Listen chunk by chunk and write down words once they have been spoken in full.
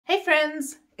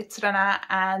friends, it's Rana,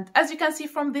 and as you can see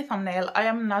from the thumbnail, I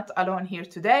am not alone here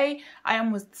today. I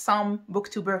am with some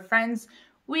booktuber friends.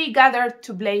 We gathered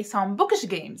to play some bookish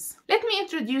games. Let me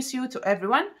introduce you to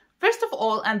everyone. First of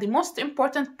all, and the most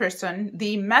important person,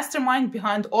 the mastermind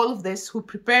behind all of this, who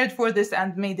prepared for this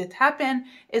and made it happen,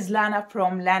 is Lana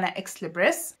from Lana X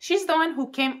Libris. She's the one who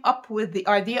came up with the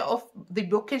idea of the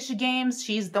bookish games.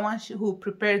 She's the one who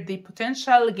prepared the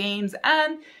potential games,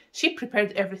 and she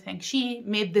prepared everything. She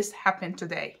made this happen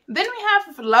today. Then we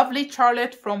have lovely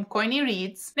Charlotte from Coiny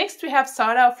Reads. Next we have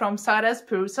Sarah from Sarah's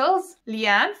Perusals,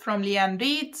 Leanne from Leanne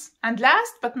Reads, and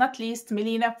last but not least,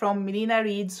 Mileana from Mileana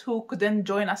Reads, who couldn't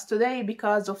join us today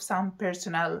because of some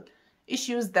personal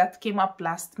issues that came up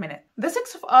last minute. The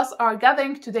 6 of us are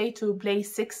gathering today to play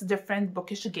 6 different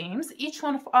bookish games. Each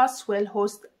one of us will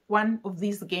host one of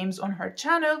these games on her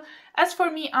channel. As for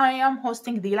me, I am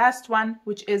hosting the last one,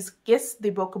 which is Guess the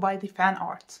Book by the Fan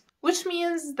Art, which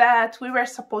means that we were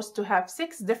supposed to have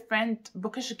 6 different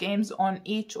bookish games on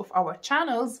each of our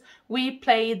channels. We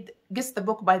played Guess the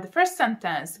Book by the First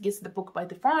Sentence, Guess the Book by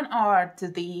the Fan Art,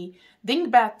 the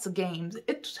Dingbat games.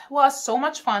 It was so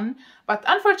much fun, but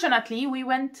unfortunately we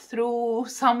went through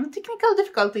some technical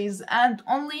difficulties and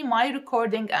only my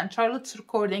recording and Charlotte's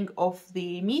recording of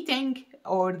the meeting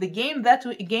or the games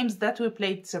that we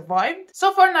played survived.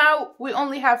 So for now, we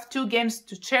only have 2 games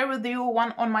to share with you,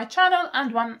 one on my channel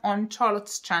and one on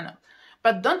Charlotte's channel.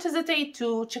 But don't hesitate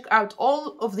to check out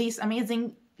all of these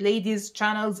amazing ladies'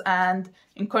 channels and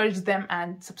encourage them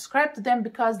and subscribe to them,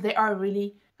 because they are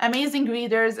really amazing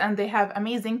readers and they have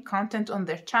amazing content on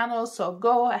their channels, so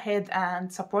go ahead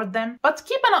and support them. But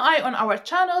keep an eye on our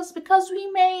channels, because we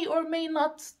may or may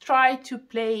not try to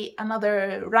play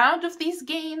another round of these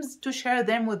games to share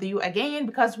them with you again,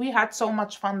 because we had so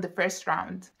much fun the first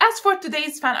round. As for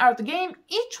today's fan art game,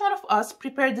 each one of us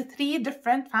prepared 3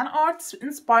 different fan arts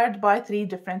inspired by 3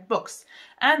 different books,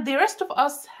 and the rest of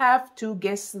us have to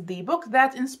guess the book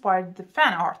that inspired the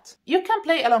fan art. You can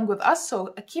play along with us,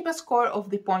 so keep a score of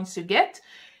the points you get.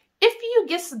 If you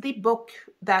guess the book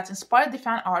that inspired the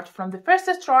fan art from the first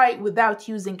try without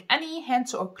using any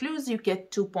hints or clues, you get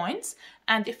 2 points.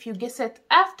 And if you guess it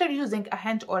after using a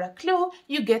hint or a clue,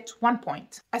 you get 1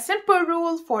 point. A simple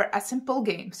rule for a simple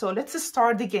game. So let's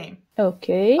start the game.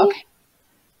 Okay.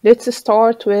 Let's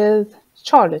start with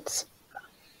Charlotte's.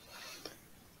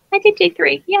 I did do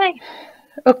 3. Yay.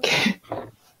 Okay.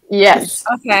 Yes.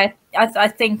 Okay, I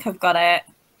think I've got it.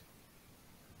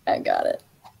 I got it.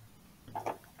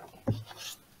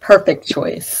 Perfect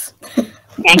choice.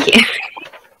 Thank you.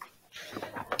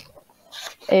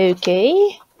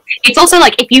 Okay. It's also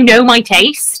like, if you know my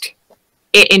taste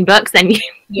in books, then you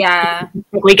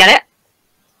probably get it.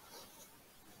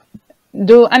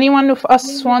 Do anyone of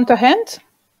us want a hint?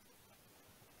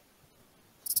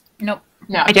 Nope.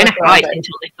 No, I don't know how I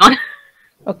until this one.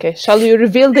 Okay, shall you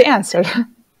reveal the answer?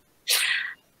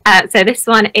 So this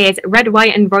one is Red,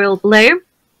 White and Royal Blue.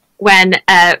 When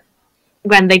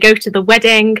they go to the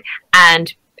wedding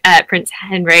and Prince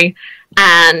Henry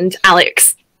and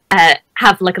Alex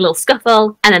have like a little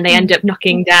scuffle, and then they end up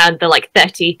knocking down the like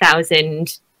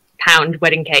 £30,000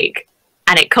 wedding cake,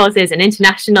 and it causes an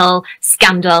international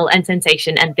scandal and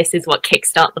sensation, and this is what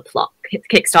kickstarts the plot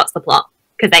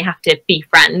because they have to be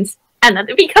friends and then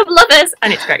they become lovers,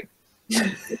 and it's great.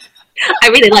 I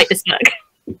really like this book.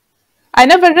 I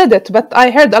never read it, but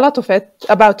I heard a lot of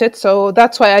about it, so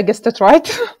that's why I guessed it right.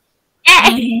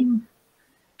 Yeah.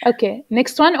 Okay,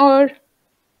 next one, or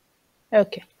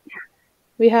okay,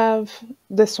 we have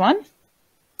this one.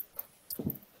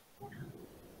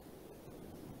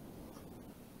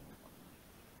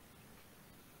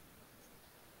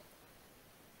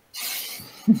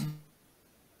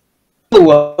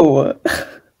 Whoa.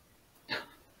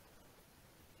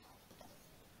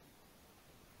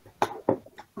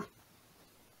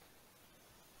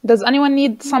 Does anyone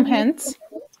need some hints?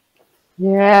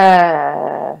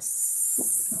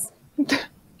 Yes.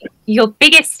 Your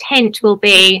biggest hint will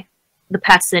be the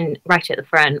person right at the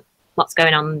front. What's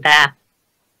going on there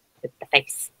with the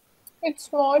face? It's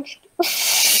smudged.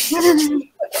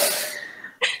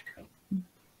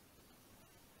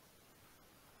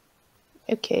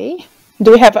 Okay.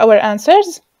 Do we have our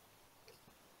answers?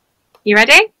 You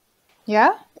ready?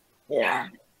 Yeah? Yeah.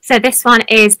 So this one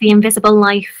is The Invisible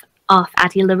Life of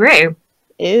Addie LaRue.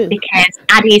 Ew. Because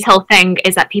Addie's whole thing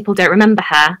is that people don't remember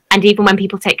her, and even when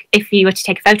if you were to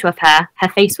take a photo of her, her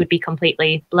face would be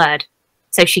completely blurred,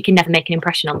 so she can never make an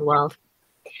impression on the world.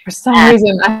 For some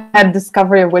reason, I had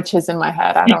Discovery of Witches in my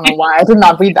head. I don't know why. I did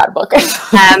not read that book.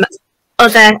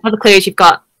 Other clues, you've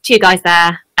got 2 guys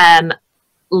there,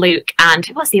 Luke and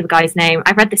what's the other guy's name?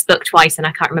 I've read this book twice and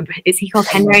I can't remember. Is he called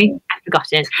Henry? I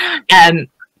forgotten.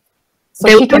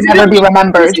 So she can never be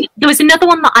remembered. There was another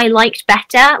one that I liked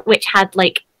better, which had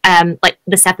like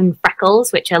the 7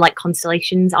 freckles, which are like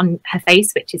constellations on her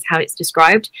face, which is how it's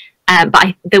described.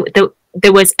 But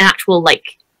there was an actual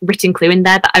like written clue in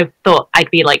there that I thought I'd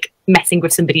be like messing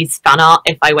with somebody's fan art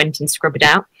if I went and scrubbed it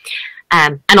out.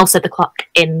 And also the clock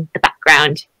in the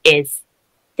background is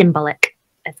symbolic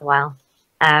as well.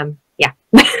 Yeah.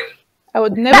 I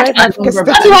would never have guessed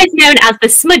that. Otherwise known as the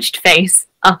smudged face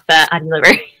of Annie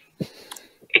Livery.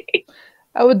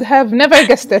 I would have never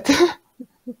guessed it.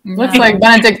 Looks like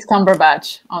Benedict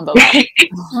Cumberbatch on the left.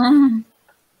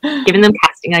 Giving them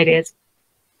casting ideas.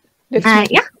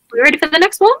 Yeah, we're ready for the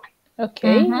next one?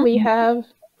 Okay, we have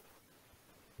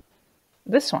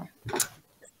this one.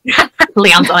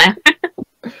 Leon's on it.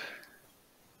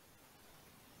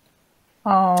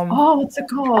 Oh, what's it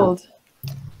called?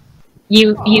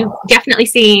 You've definitely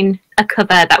seen a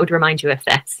cover that would remind you of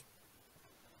this.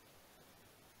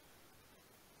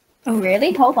 Oh,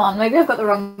 really? Hold on. Maybe I've got the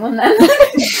wrong one then.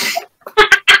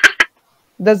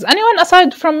 Does anyone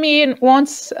aside from me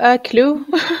wants a clue?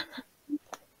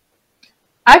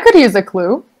 I could use a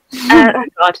clue. Oh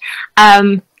God.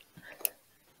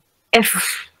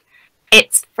 If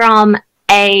it's from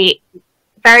a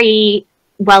very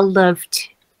well-loved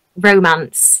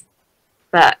romance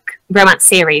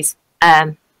series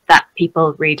that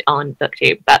people read on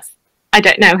BookTube. I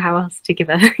don't know how else to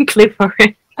give a clue for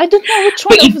it. I don't know which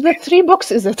one of the 3 books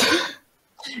is it.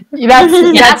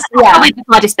 That's probably the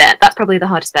hardest bit. That's probably the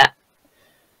hardest bit.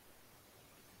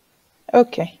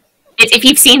 Okay. If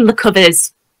you've seen the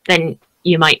covers, then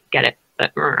you might get it.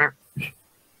 But...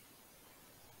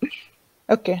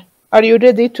 Okay. Are you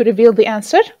ready to reveal the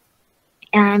answer?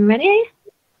 I'm ready.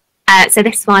 So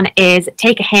this one is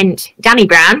Take a Hint, Danny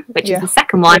Brown, which is the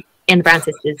second one in the Brown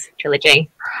Sisters trilogy.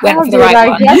 Went for the right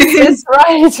one. Yes,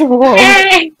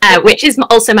 right. Which is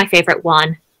also my favourite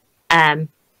one. Yeah.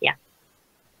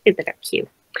 Super cute.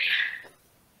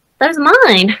 Those are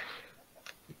mine.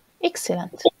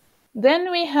 Excellent.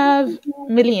 Then we have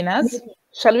Mileana's.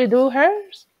 Shall we do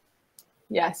hers?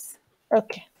 Yes.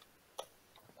 Okay.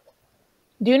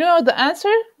 Do you know the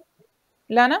answer,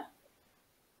 Lana?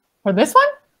 For this one?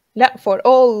 Yeah, for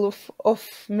all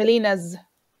of Mileana's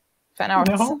fan arts.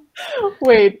 No.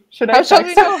 Wait, How shall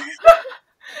we know?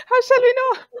 How shall we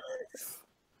know?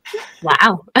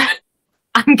 Wow.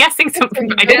 I'm guessing something,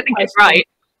 but I don't think it's right.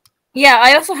 Yeah,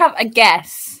 I also have a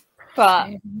guess, but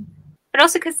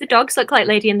also because the dogs look like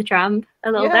Lady and the Tramp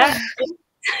a little Yeah. bit.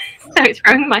 So it's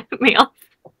throwing me off.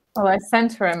 Well, I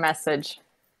sent her a message.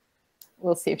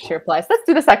 We'll see if she replies. Let's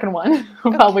do the second one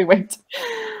while we wait.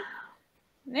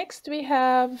 Next we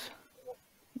have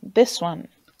this one.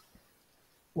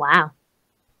 Wow.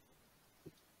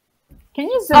 Can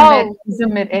you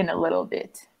zoom it in a little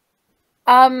bit?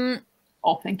 oh,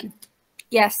 Oh, thank you.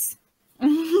 yes.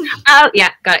 Oh,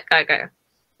 yeah. Got it.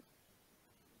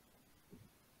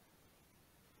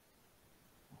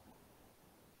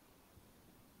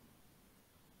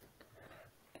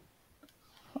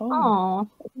 Oh,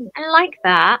 I like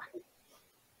that.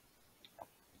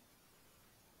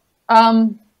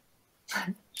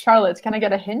 Charlotte, can I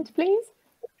get a hint, please?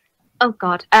 Oh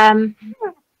God. All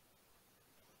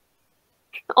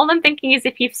I'm thinking is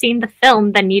if you've seen the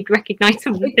film, then you'd recognise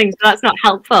some of the things, but that's not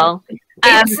helpful.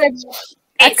 It's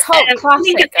a cult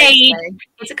classic.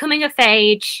 It's a coming of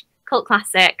age cult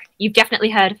classic. You've definitely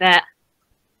heard of it.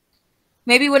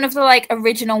 Maybe one of the like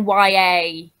original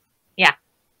YA. Yeah.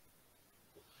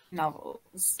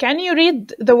 Novels. Can you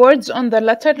read the words on the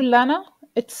letter, Lana?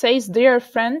 It says, "Dear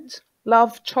friend,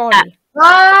 love, Charlie."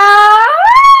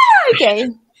 Okay.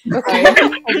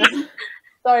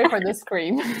 Sorry for the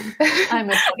scream. I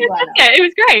missed it. Okay, it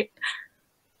was great.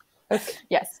 Okay.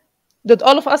 Yes. Did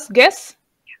all of us guess?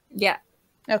 Yeah.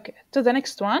 Okay. To the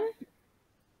next one.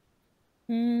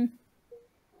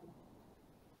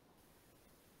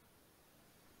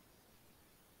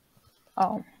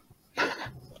 Oh.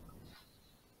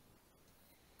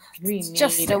 It's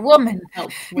just a woman.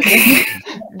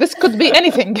 This could be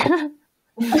anything.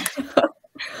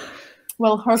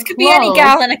 Well, her This could be any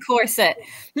gal in a corset.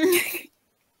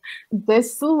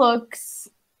 This looks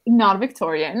not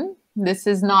Victorian. This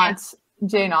is not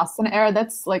Jane Austen era.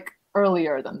 That's like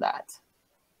earlier than that.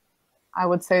 I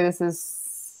would say this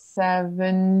is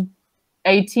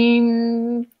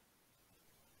 1860s,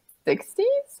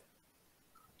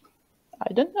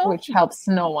 I don't know. which helps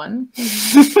no one.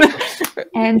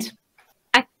 And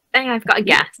I think I've got a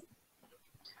guess.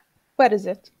 Where is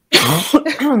it?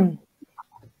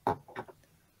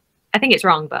 I think it's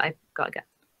wrong, but I've got a guess.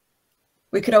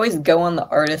 We could always go on the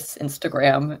artist's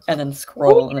Instagram and then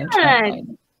scroll and then try and find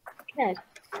it. did.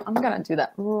 I'm gonna do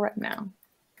that right now.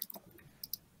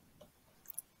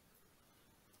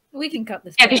 We can cut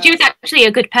this. Yeah, because she was actually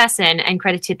a good person and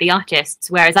credited the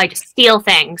artists, whereas I just steal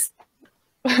things.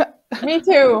 Me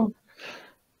too.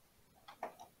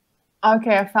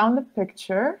 Okay, I found the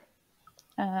picture.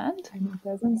 And It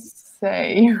doesn't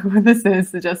say who this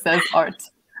is. It just says art.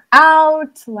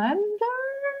 Outlander?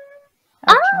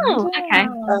 Oh, okay.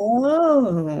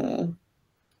 Oh.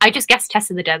 I just guessed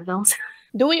Tessa the Devils.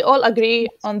 do we all agree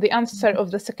on the answer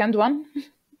of the second one?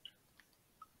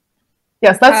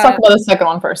 Yes, let's talk about the second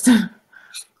one first.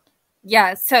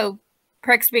 Yeah, so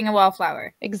Pricks being a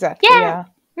wallflower. Exactly. Yeah.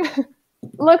 Yeah.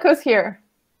 Look who's here.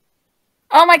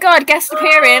 Oh my god, guest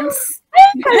appearance.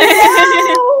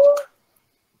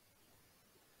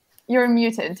 You're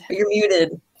muted. You're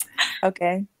muted.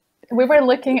 Okay. We were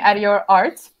looking at your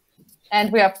art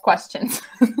and we have questions.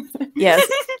 Yes.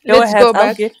 Go Let's ahead. go I'll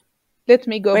back. give Let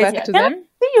me go Wait, back yeah. to Can I them.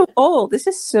 see you all. This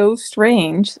is so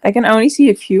strange. I can only see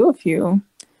a few of you.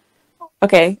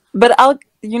 Okay, but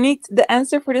you need the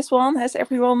answer for this one. Has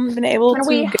everyone been able Can to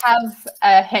we get have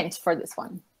a hint for this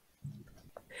one?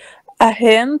 a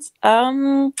hint?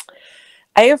 I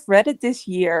have read it this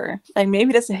year. Like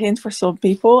maybe that's a hint for some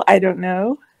people. I don't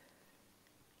know.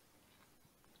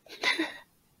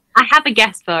 I have a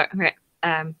guess for it,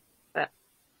 but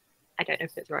I don't know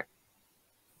if it's right.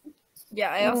 Yeah,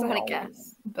 I also had a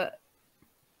guess, but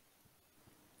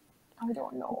I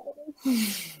don't know.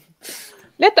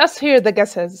 Let us hear the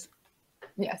guesses.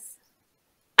 Yes.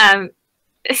 So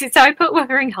I put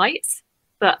Wuthering Heights,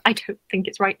 but I don't think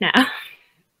it's right now.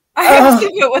 I also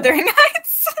put Wuthering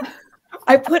Heights.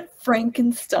 I put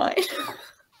Frankenstein.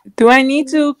 Do I need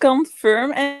to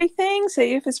confirm anything?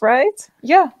 Say if it's right?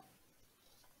 Yeah.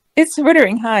 It's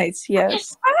Wuthering Heights,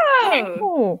 yes. Oh,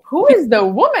 Oh. Who is the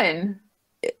woman?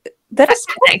 That is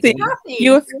Kathy. Kathy.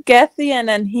 You have Kathy and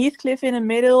then Heathcliff in the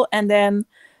middle and then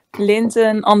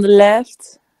Linton on the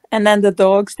left. And then the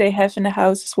dogs they have in the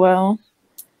house as well.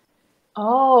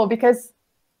 Oh, because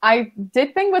I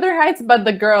did think Wuthering Heights, but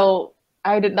the girl,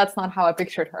 that's not how I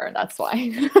pictured her. That's why.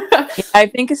 Yeah, I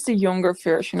think it's the younger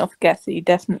version of Kathy,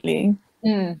 definitely.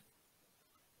 Mm.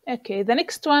 Okay, the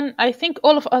next one, I think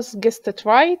all of us guessed it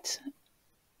right.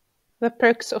 The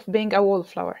Perks of Being a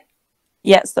Wallflower.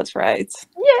 Yes, that's right.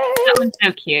 That one's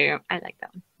so cute. I like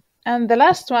that one. And the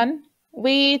last one,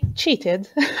 we cheated.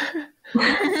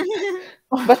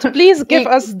 But please give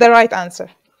us the right answer.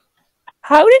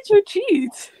 How did you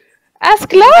cheat? Ask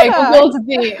I Lana!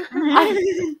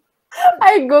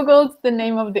 googled the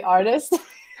name of the artist.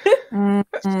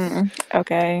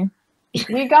 Okay.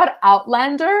 We got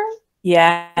Outlander.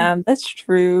 Yeah, that's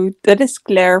true. That is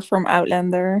Claire from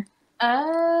Outlander.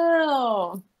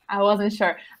 Oh, I wasn't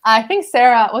sure. I think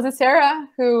Sarah, was it Sarah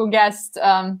who guessed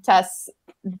Tess?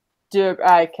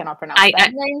 I cannot pronounce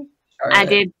that name. I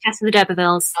did Tessa the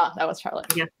Devils. Oh, that was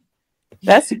Charlotte. Yeah.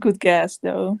 That's a good guess,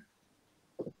 though.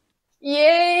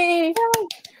 Yay!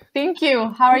 Thank you.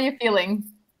 How are you feeling?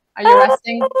 Are you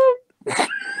resting?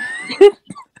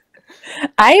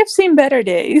 I have seen better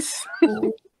days.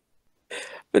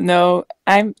 But no,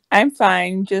 I'm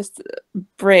fine. Just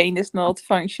brain is not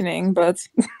functioning, but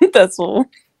that's all.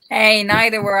 Hey,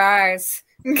 neither were ours.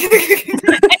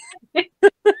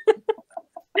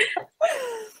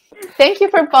 Thank you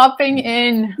for popping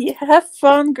in. Yeah, have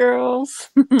fun, girls.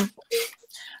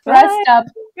 Rest up.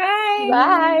 Bye.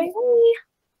 Bye.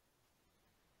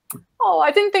 Oh,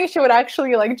 I didn't think she would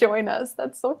actually join us.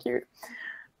 That's so cute.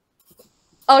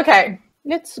 Okay.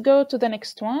 Let's go to the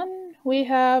next one. We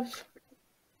have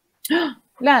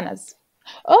Lana's.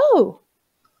 Oh!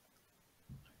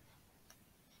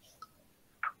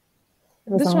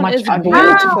 This one is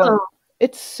beautiful.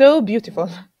 It's so beautiful.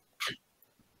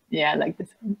 Yeah, I like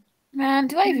this one. Man,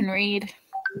 do I even read?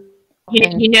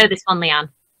 You know this one, Leanne.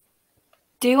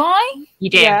 Do I? You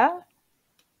do. Yeah.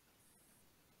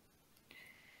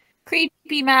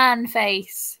 Creepy man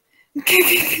face.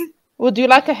 Would you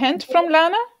like a hint from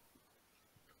Lana?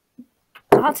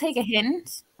 I'll take a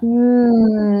hint.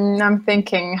 I'm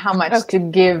thinking how much to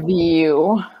give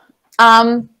you.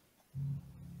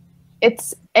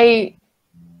 It's a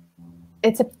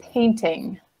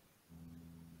painting.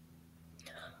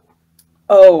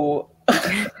 Oh.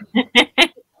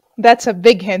 That's a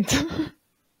big hint.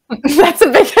 That's a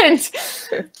big hint.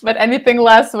 But anything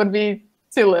less would be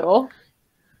too little.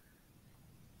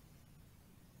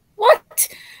 What?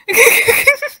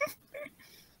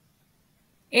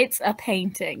 It's a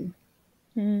painting.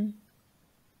 Hmm.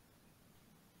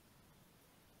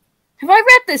 Have I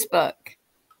read this book?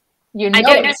 You know I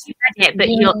don't know it. if you read it, but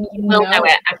you will know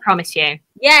it. I promise you.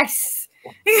 Yes.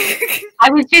 I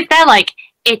was just there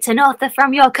it's an author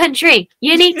from your country.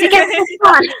 You need to get this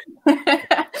one.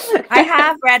 I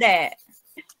have read it.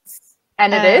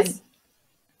 And it is?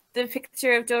 The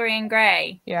Picture of Dorian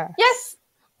Gray. Yeah. Yes.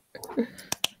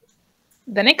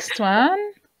 The next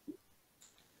one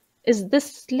is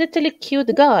this little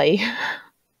cute guy.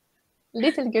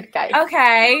 Little good guy.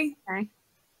 Okay.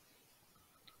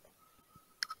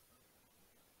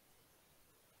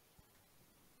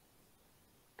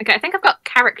 Okay, I think I've got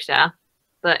character,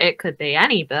 but it could be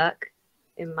any book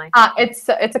in my. It's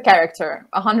a character,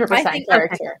 100%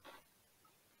 character.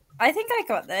 I think I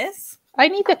got this. I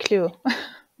need a clue.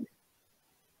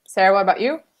 Sarah, what about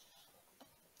you?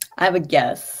 I have a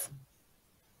guess,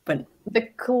 but The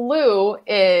clue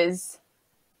is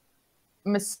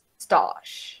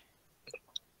moustache.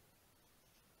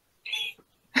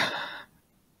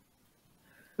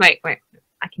 Wait,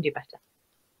 I can do better.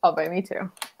 Oh, but me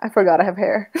too. I forgot I have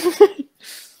hair.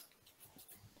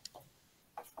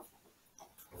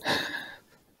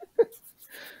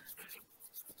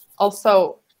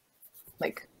 Also,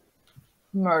 like,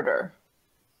 murder.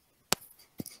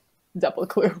 Double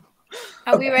clue.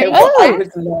 Are we ready? well, I Oh!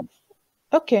 was not-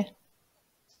 Okay.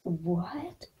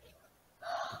 What?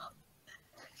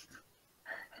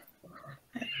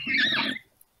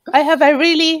 I have a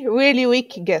really, really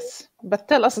weak guess, but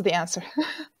tell us the answer.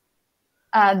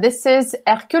 This is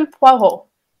Hercule Poirot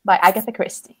by Agatha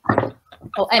Christie.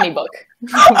 Well, any book.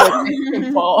 But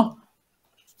Hercule Poirot.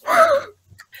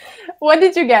 What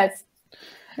did you guess?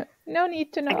 No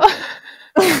need to know.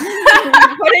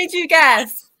 What did you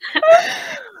guess?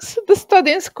 The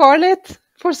Study in Scarlet,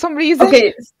 for some reason.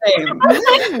 Okay, same.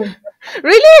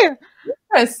 Really?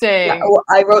 Interesting. Yeah, well,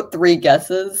 I wrote 3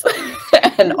 guesses,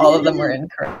 and all of them were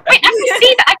incorrect. Wait, I can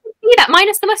see that. I can see that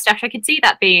minus the mustache. I could see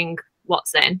that being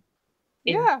Watson.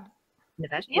 Yeah. In the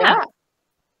version. Yeah.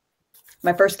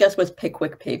 My first guess was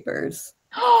Pickwick Papers.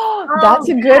 That's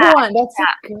a good yeah. one. That's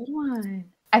a good one.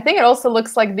 I think it also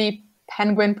looks like the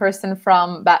penguin person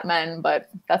from Batman, but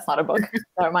that's not a book.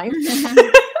 Never mind.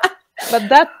 But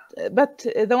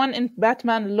the one in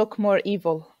Batman look more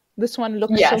evil. This one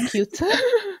looks so Yes. cute.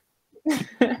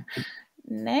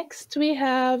 Next we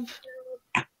have.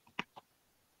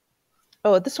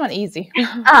 Oh, this one easy.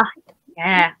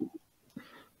 Yeah.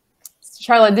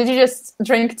 Charlotte, did you just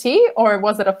drink tea or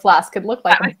was it a flask? It looked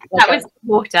like That was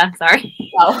water. Sorry.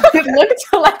 no, it looked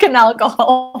like an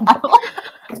alcohol bottle.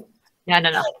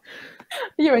 No.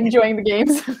 You're enjoying the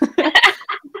games.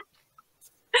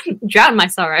 Drown my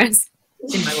sorrows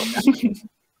in my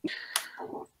water.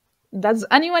 Does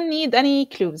anyone need any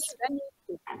clues?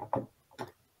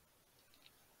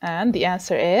 And the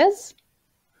answer is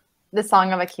The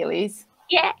Song of Achilles.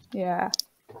 Yeah. yeah.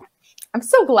 I'm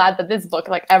so glad that this book,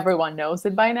 like everyone knows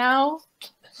it by now.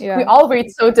 Yeah. We all read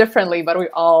so differently, but we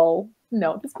all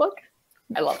know this book.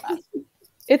 I love that.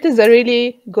 It is a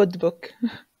really good book.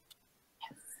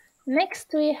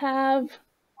 Next we have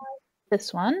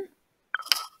this one.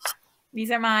 These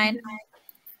are mine.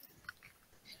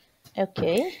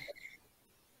 Okay.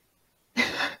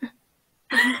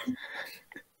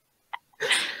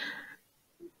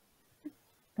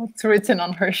 What's written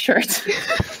on her shirt?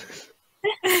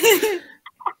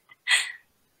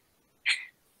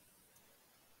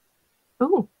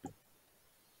 Ooh.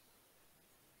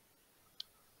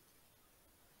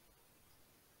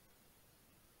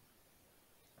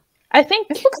 I think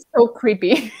This looks so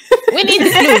creepy. we need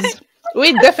the clues.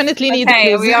 We definitely need Okay,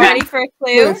 the are clues. we all ready for a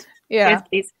clue? Yeah. Yes,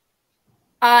 please.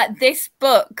 This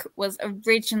book was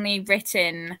originally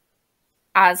written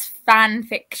as fan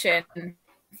fiction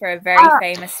for a very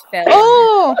famous film.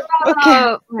 Oh, okay.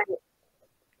 Oh,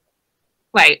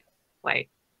 wait.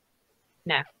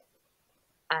 No.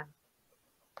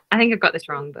 I think I've got this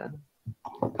wrong, but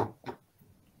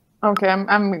Okay,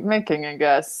 I'm making a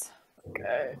guess.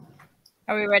 Okay.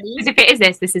 Are we ready? because if it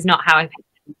is this is not how I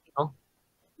picture people.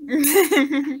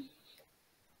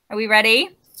 Are we ready?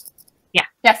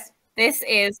 Yes. This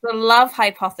is The Love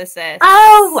Hypothesis.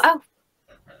 Oh,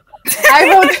 I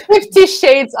wrote 50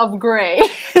 Shades of Grey.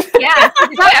 yeah. I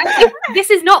was like, this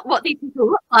is not what these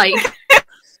people look like.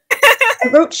 I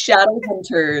wrote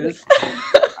Shadowhunters.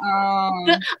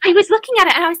 But I was looking at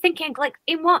it and I was thinking, like,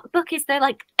 in what book is there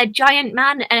like a giant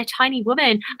man and a tiny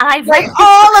woman? And I've Like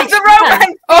all of the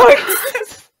romance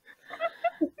books.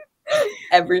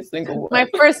 Every single one. My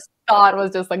first thought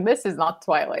was just like, this is not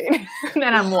Twilight. And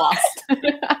then I'm lost.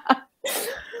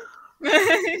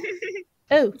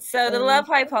 Oh, So The Love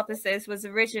Hypothesis was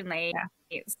originally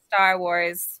Star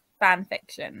Wars fan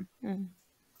fiction.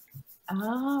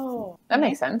 Oh, that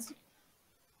makes sense.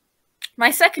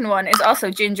 My second one is also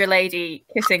Ginger Lady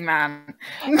Kissing Man.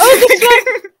 Oh, this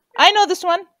one. I know this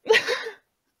one.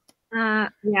 Yeah.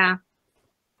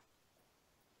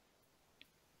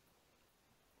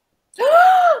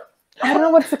 I don't know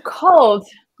what's it called,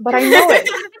 but I know it.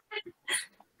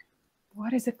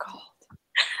 What is it called?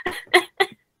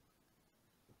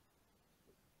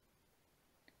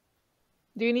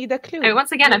 Do you need a clue? Oh,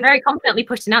 once again, I very confidently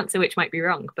put an answer which might be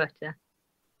wrong, but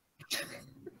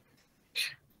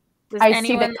I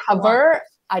see the cover.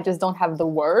 I just don't have the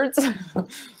words.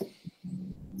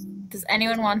 Does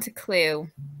anyone want a clue?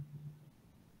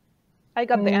 I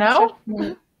got the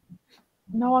answer.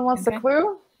 No one wants a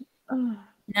clue?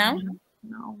 No?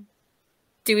 No.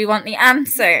 Do we want the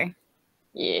answer?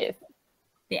 Yes.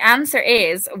 The answer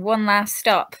is One Last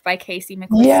Stop by Casey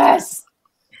McCliskey. Yes.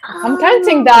 I'm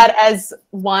counting that as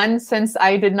one since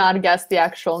I did not guess the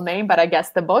actual name, but I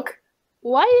guessed the book.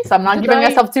 Why? So I'm not giving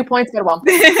myself 2 points, but 1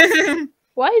 point.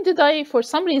 Why did I, for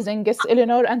some reason, guess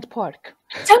Eleanor and Park?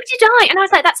 so did I. And I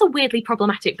was like, that's a weirdly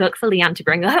problematic book for Leanne to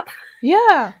bring up.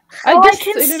 Yeah. I guessed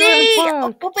can Eleanor see. and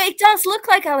Park. Oh, but it does look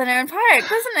like Eleanor and Park,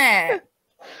 doesn't it?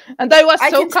 And I was I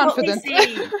so can totally confident.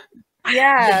 see.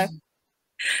 Yeah.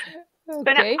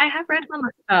 But Okay. I have read One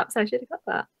Last Stop, so I should have got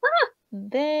that.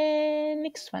 The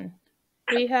next one.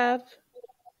 We have...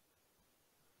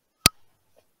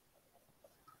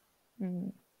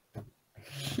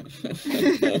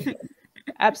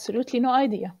 Absolutely no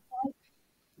idea.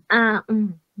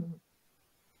 I'm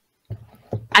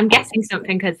guessing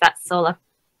something because that's all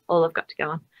I've got to go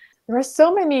on. There are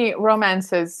so many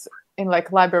romances in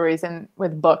like libraries and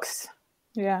with books.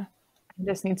 Yeah. I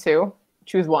just need to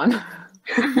choose one.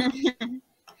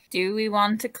 Do we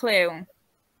want a clue?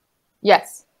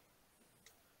 Yes.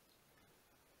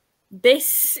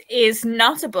 This is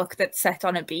not a book that's set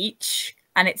on a beach,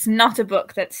 and it's not a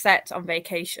book that's set on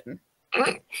vacation.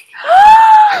 Okay.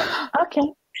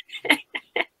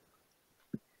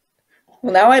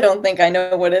 Well, now I don't think I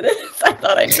know what it is. I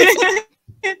thought I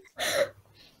knew.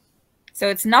 So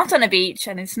it's not on a beach,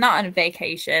 and it's not on a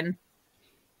vacation.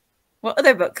 What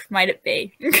other book might it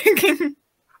be?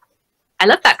 I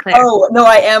love that, Claire. Oh, no,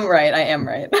 I am right. I am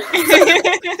right.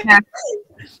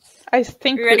 I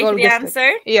think You ready we all for the guessed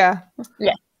answer? it. Yeah.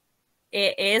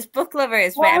 It is Book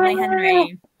Lovers by Emily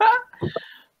Henry.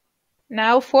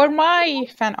 Now for my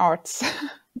fan arts.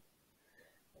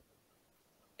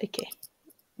 Okay.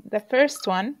 The first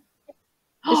one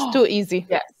is too easy.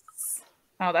 Yes.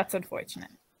 Oh, that's unfortunate.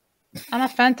 I'm a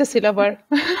fantasy lover.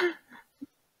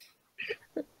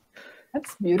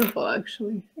 That's beautiful,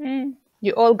 actually.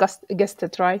 You all guessed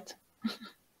it, right?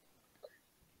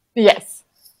 Yes.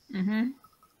 Mm-hmm.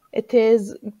 It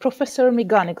is Professor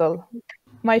McGonagall,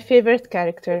 my favorite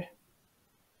character.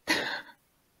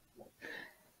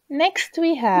 Next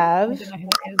we have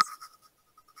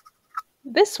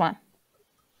this one.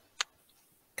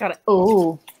 Got it.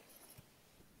 Oh.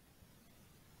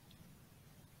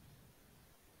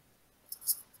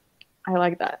 I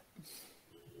like that.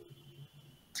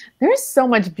 There's so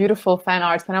much beautiful fan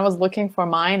art. When I was looking for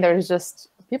mine, there's just,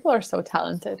 people are so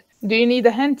talented. Do you need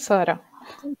a hint, Sarah?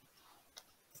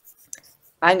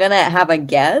 I'm going to have a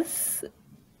guess.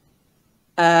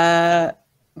 But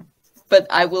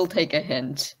I will take a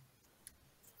hint.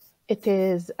 It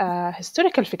is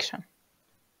historical fiction.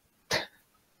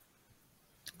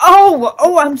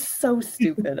 Oh, I'm so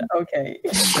stupid. Okay.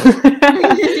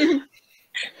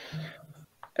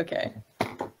 Okay.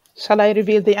 Shall I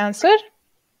reveal the answer?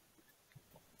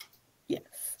 Yes.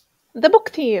 The Book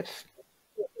Thief.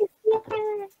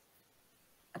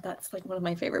 That's like one of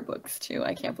my favorite books too.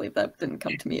 I can't believe that didn't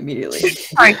come to me immediately.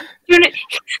 Sorry.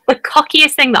 The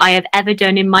cockiest thing that I have ever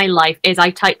done in my life is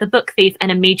I typed The Book Thief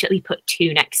and immediately put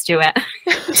 2 next to it.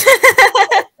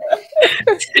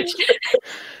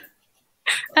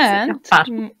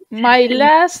 And my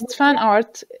last fan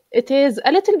art, it is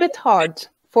a little bit hard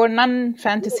for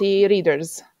non-fantasy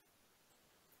readers.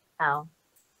 Oh.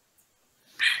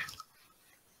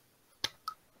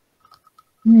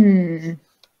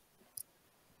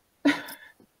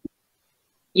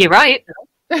 You're right.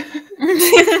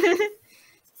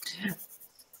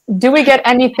 Do we get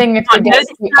anything if we guess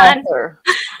the author?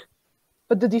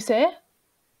 What did you say?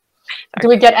 Do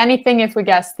we get anything if we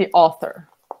guess the author?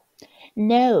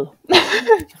 No.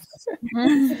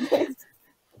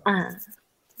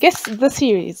 Guess the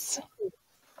series.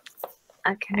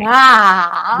 Okay.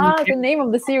 The name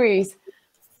of the series.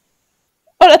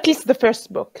 Or at least the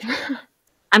first book.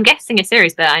 I'm guessing a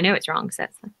series, but I know it's wrong. So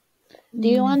Do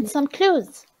you want some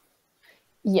clues?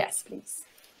 Yes, please.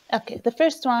 Okay, the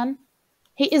first one,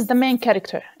 he is the main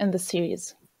character in the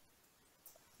series.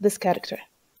 This character.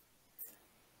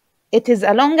 It is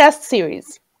a long-ass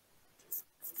series.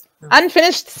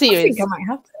 Unfinished I series. think I might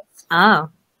have to. Oh.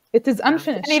 It is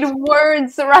unfinished. I need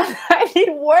words, Rana. I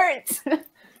need words.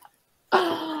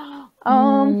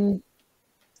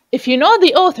 If you know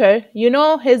the author, you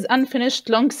know his unfinished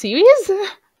long series.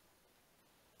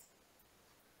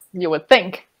 You would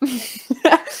think.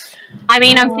 I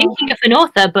mean, I'm thinking of an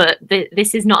author, but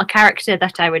this is not a character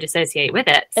that I would associate with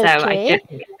it. So I Okay. don't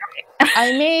think it's right.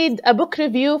 I made a book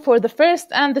review for the first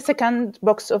and the second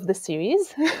books of the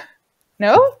series.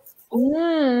 No?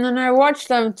 And I watched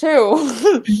them too.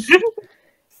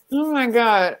 Oh my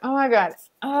god. Oh my god.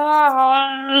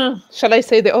 Shall I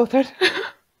say the author?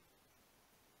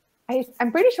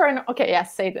 I'm pretty sure I know. Okay,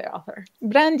 yes, say the author.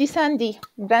 Brandon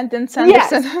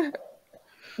Sanderson.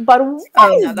 But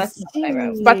Oh no, that's not what I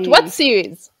wrote. But what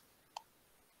series?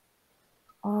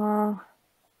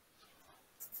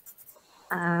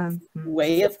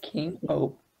 Way of King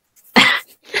Hope.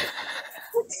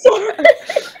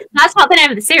 That's not the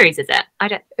name of the series, is it? I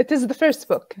don't. It is the first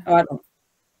book. Oh, I don't.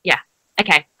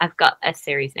 Okay, I've got a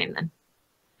series name then.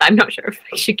 I'm not sure if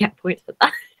I should get points for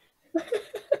that.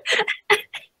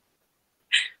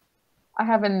 I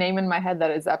have a name in my head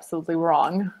that is absolutely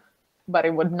wrong, but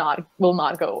it will not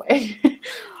go away.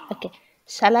 Okay.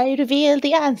 Shall I reveal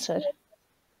the answer?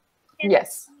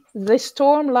 Yes. The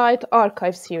Stormlight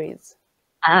Archive series.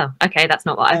 Oh, okay, that's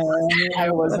not what I. I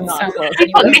was not close. I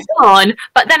got this on,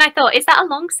 but then I thought, is that a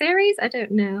long series? I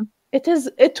don't know.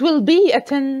 It will be a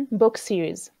 10-book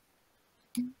series.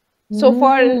 So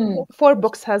far, 4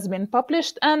 books has been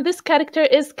published, and this character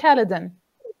is Kaladin.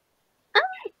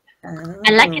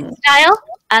 I like its style.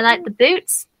 I like the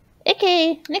boots.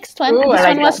 Okay, next one. Ooh, This I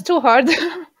like one was too hard.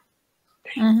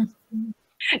 No,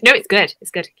 it's good.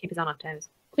 It's good. Keep us on our toes.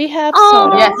 We have Oh,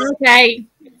 Sora. Yes. Okay.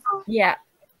 Yeah.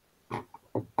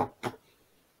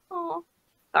 Oh,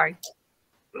 sorry.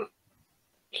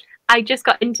 I just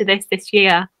got into this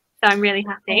year, so I'm really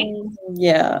happy.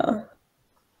 Yeah.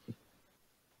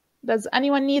 Does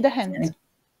anyone need a hint?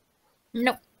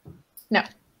 No.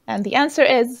 And the answer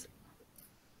is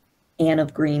Anne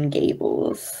of Green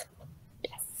Gables.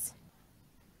 Yes.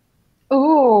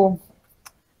 Ooh.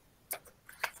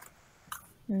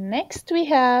 next we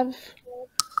have.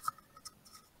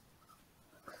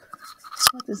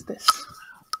 What is this?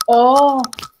 Oh.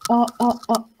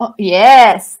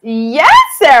 Yes. Yes,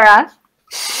 Sarah.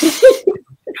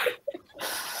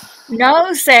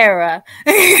 No, Sarah.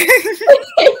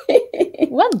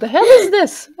 What the hell is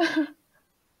this?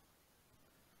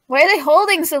 Why are they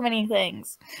holding so many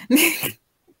things?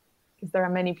 Because there are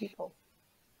many people.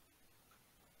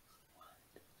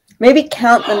 Maybe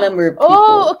count the number of people.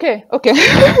 Oh, okay. 1,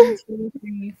 2,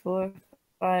 3, 4,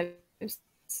 5, 6.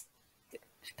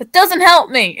 That doesn't help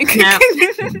me. No.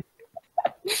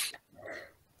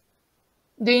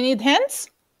 Do you need hints?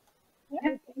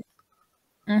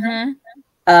 Mm-hmm.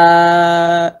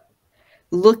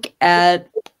 Look at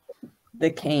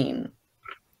the cane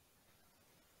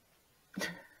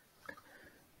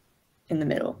in the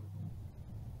middle.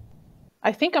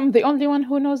 I think I'm the only one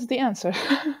who knows the answer.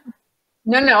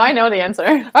 No, I know the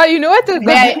answer. Oh, you know it?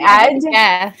 May I add?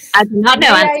 Yes. I do not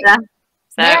know May I- answer.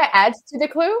 So May I add to the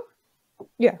clue?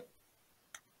 Yeah.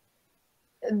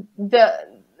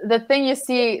 The thing you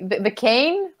see, the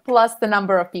cane plus the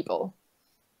number of people.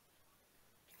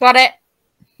 Got it.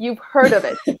 You've heard of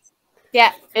it.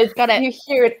 Yeah. Got it. You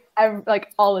hear it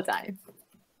like all the time.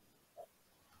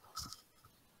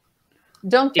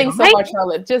 Don't think so I? much,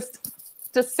 Charlotte. Just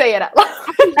say it out loud.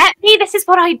 let me. This is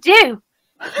what I do.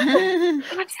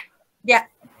 Yeah.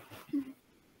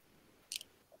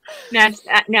 No,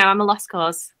 I'm a lost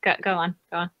cause. Go on.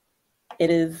 It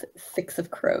is 6 of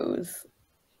Crows.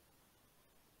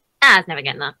 I was never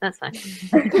getting that. That's fine.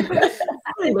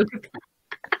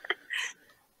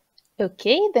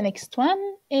 Okay, the next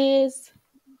one is.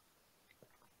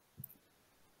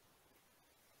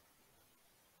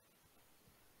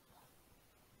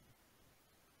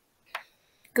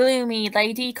 Gloomy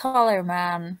Lady Collar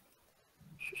Man.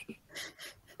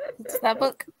 What's that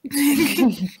book?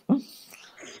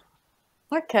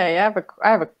 Okay, I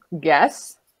have a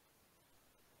guess.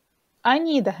 I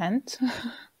need a hint.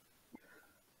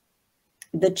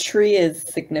 The tree is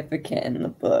significant in the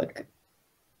book.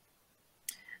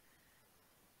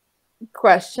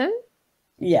 Question: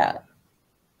 Yeah.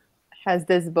 has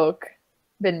this book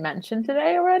been mentioned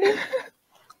today already?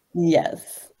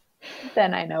 Yes.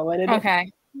 Then I know what it is.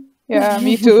 Okay. Yeah,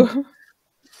 me too.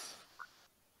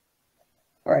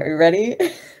 All right, we ready?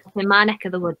 In my neck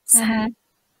of the woods. Mhm.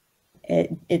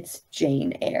 It's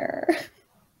Jane Eyre.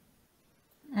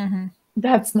 Mm-hmm.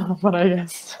 That's not what I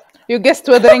guessed. You guessed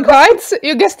Wuthering Heights?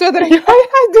 You guessed Wuthering Heights?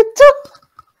 I did too.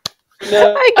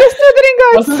 No. I guess stuttering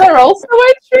arts. Wasn't there also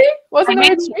a tree? Wasn't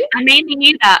there a tree? I mainly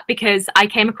knew that because I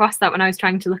came across that when I was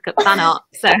trying to look up fan art.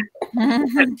 So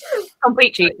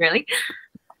complete cheat, really.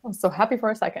 I'm so happy for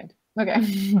a second.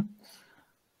 Okay.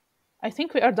 I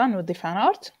think we are done with the fan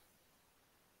art.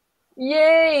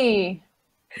 Yay!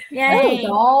 Yay.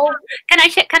 Doll. Can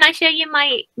I show you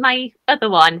my other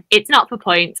one? It's not for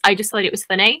points. I just thought it was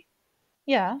funny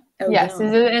Yeah. Oh, Yes, no.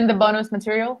 is it in the bonus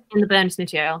material? in the bonus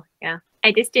material. Yeah,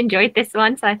 I just enjoyed this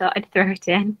one, so I thought I'd throw it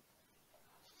in.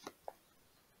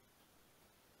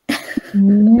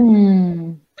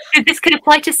 Mm. This could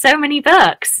apply to so many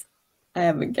books. I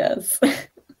have a guess. I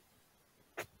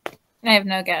have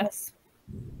no guess.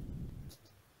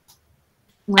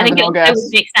 I think it no would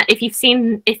make sense if you've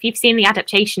seen the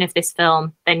adaptation of this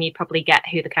film, then you probably get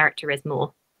who the character is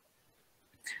more.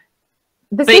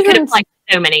 This But it could isn't- apply to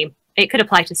so many. It could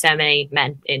apply to so many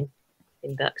men in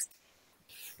books.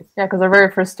 Yeah, because they're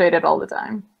very frustrated all the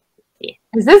time. Yeah.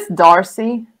 Is this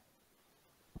Darcy?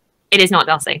 It is not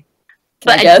Darcy,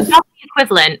 Can I but guess? it's not the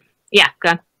equivalent. Yeah, go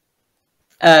on.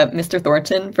 Mr.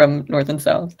 Thornton from North and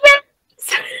South.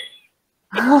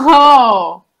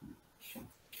 Oh!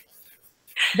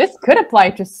 This could apply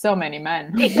to so many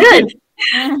men. It could.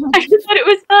 I just thought it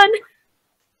was fun.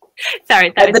 Sorry,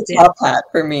 that And was the top hat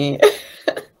for me.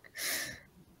 because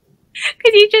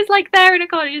he's just like there in a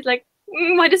corner. He's like,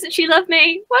 why doesn't she love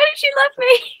me? Why does she love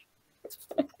me?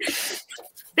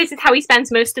 This is how he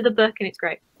spends most of the book, and it's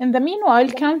great. In the meanwhile,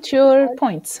 count your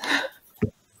points.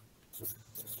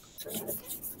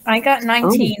 I got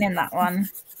 19 in that one.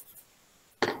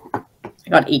 I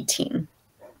got 18.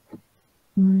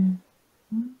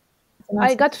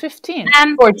 I got 15.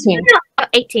 14. No, I got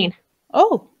 18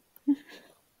 Oh,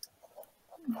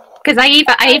 because I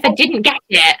either didn't get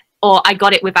it or I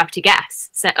got it without a guess,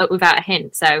 so without a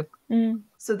hint. So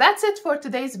So that's it for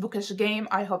today's bookish game.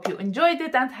 I hope you enjoyed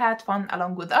it and had fun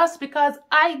along with us, because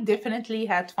I definitely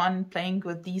had fun playing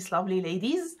with these lovely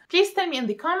ladies. Please tell me in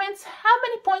the comments, how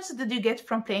many points did you get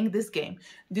from playing this game?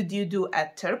 Did you do a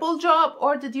terrible job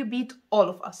or did you beat all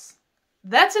of us?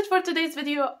 That's it for today's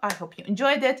video. I hope you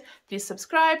enjoyed it. Please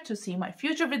subscribe to see my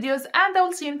future videos and I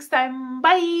will see you next time.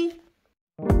 Bye!